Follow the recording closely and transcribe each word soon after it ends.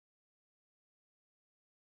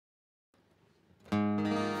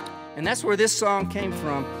And that's where this song came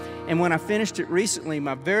from. And when I finished it recently,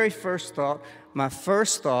 my very first thought was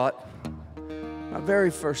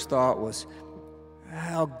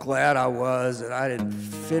how glad I was that I didn't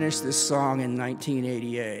finish this song in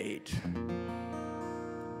 1988.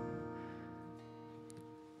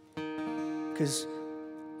 Because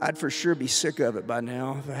I'd for sure be sick of it by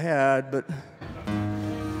now if I had, but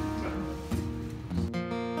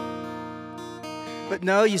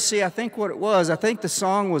no, you see, I think what it was, I think the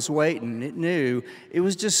song was waiting. It knew. It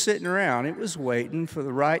was just sitting around. It was waiting for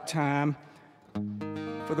the right time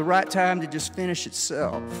to just finish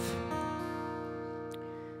itself.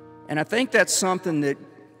 And I think that's something that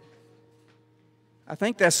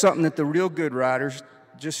the real good writers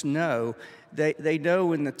just know. They know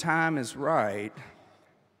when the time is right.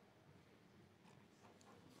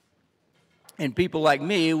 And people like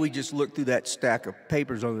me, we just look through that stack of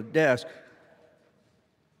papers on the desk,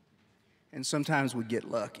 and sometimes we get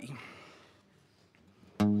lucky.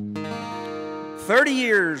 30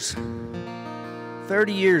 years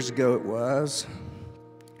ago it was.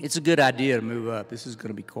 It's a good idea to move up. This is going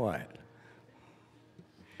to be quiet.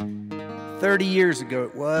 30 years ago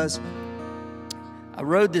it was. I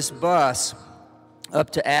rode this bus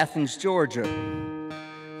up to Athens, Georgia,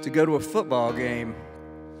 to go to a football game.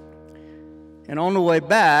 And on the way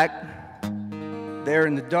back, there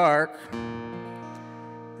in the dark,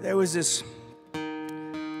 there was this,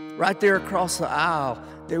 right there across the aisle,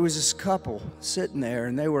 there was this couple sitting there,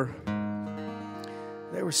 and they were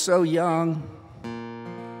so young.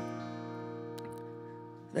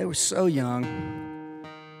 They were so young,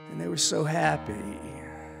 and they were so happy.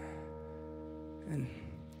 And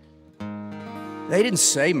they didn't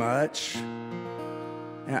say much.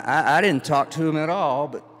 And I didn't talk to them at all,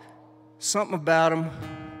 but something about them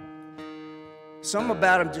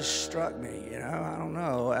just struck me, you know. I don't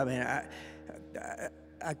know. I mean,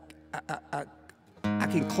 I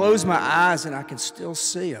can close my eyes and I can still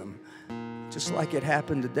see them, just like it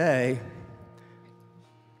happened today.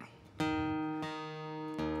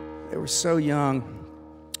 They were so young.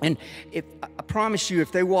 And I promise you,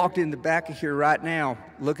 if they walked in the back of here right now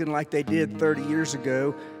looking like they did 30 years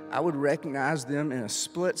ago, I would recognize them in a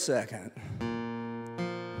split second.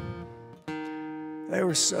 They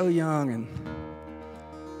were so young, and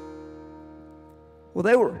well,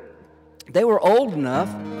 they were old enough.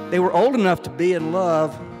 They were old enough to be in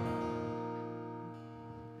love,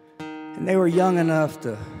 and they were young enough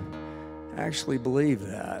to actually believe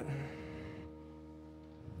that.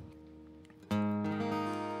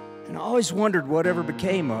 And I always wondered whatever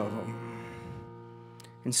became of them.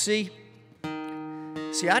 And see,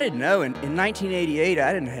 I didn't know. In 1988,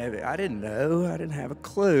 I didn't know. I didn't have a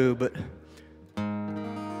clue, but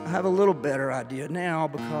I have a little better idea now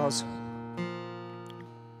because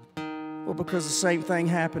the same thing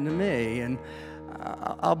happened to me. And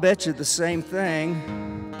I'll bet you the same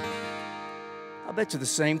thing. I'll bet you the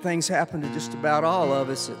same things happen to just about all of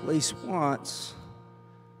us at least once,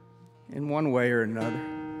 in one way or another.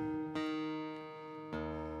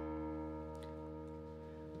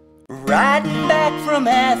 Riding back from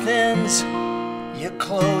Athens, you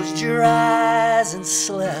closed your eyes and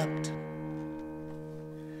slept.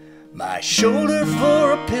 My shoulder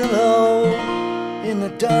for a pillow in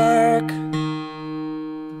the dark.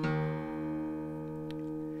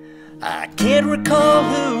 I can't recall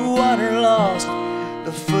who won or lost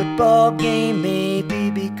the football game,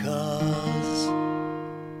 maybe because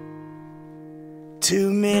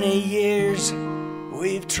too many years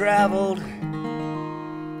we've traveled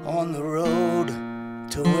on the road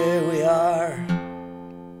to where we are.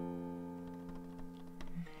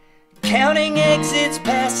 Counting exits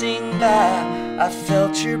passing by, I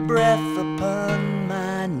felt your breath upon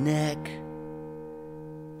my neck.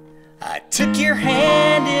 I took your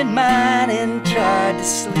hand in mine and tried to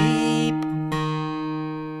sleep.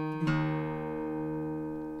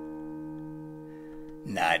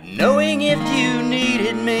 Not knowing if you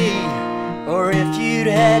needed me or if you'd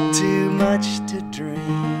had too much to drink.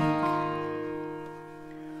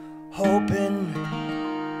 Hoping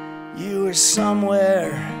you were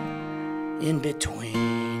somewhere in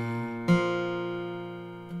between.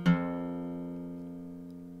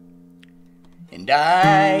 And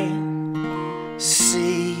I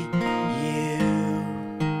see you.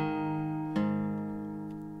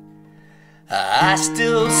 I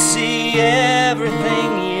still see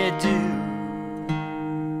everything you do.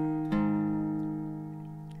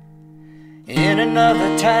 In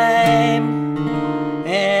another time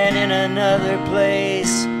and in another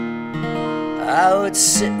place, I would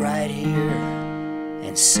sit right here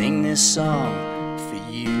and sing this song for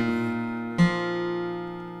you.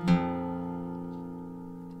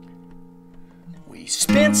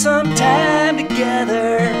 spent some time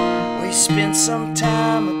together, we spent some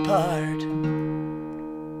time apart,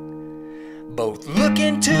 both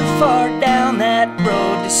looking too far down that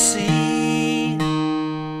road to see.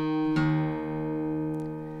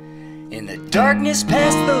 In the darkness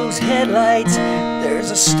past those headlights, there's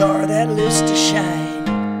a star that lives to shine.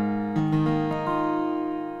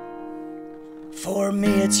 For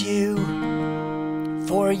me it's you,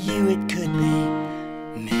 for you it could be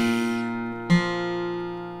me.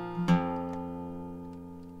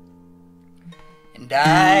 And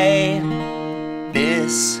I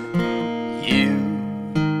miss you.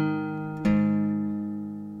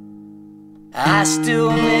 I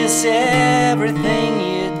still miss everything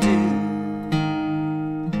you do.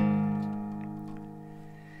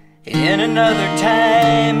 In another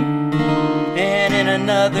time and in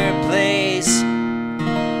another place,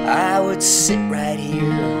 I would sit right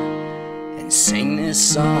here and sing this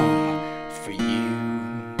song for you.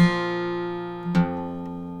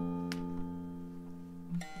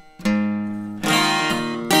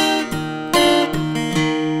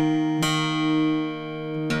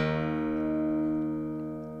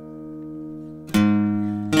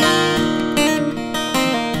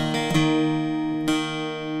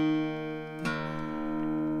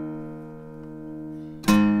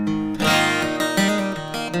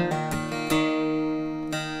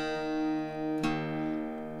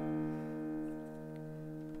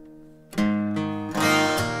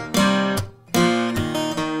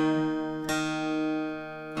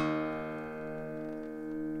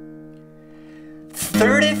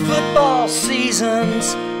 "30 football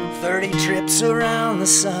seasons, 30 trips around the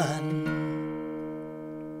sun,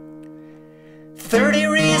 30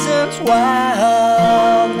 reasons why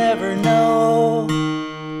I'll never know,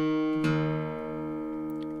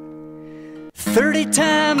 30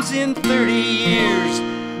 times in 30 years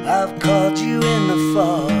I've called you in the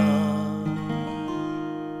fall,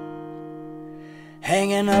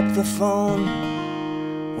 hanging up the phone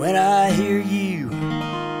when I hear you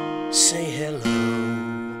say hello.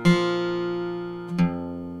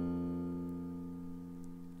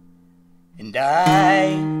 And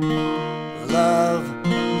I love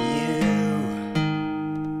you.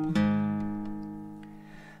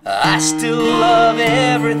 I still love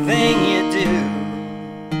everything you do.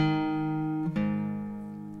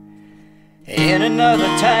 In another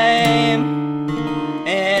time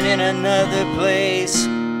and in another place,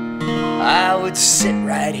 I would sit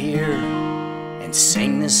right here and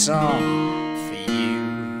sing this song for you.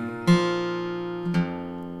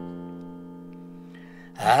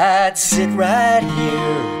 I'd sit right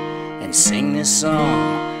here and sing this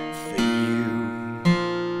song for you.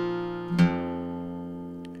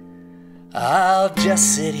 I'll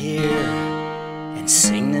just sit here and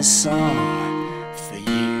sing this song for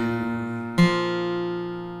you.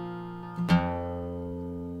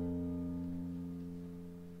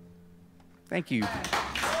 Thank you.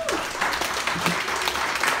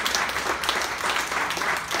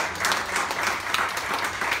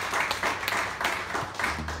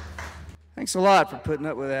 Thanks a lot for putting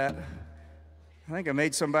up with that. I think I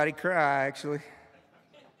made somebody cry, actually.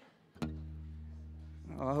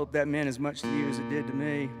 Well, I hope that meant as much to you as it did to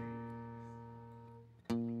me.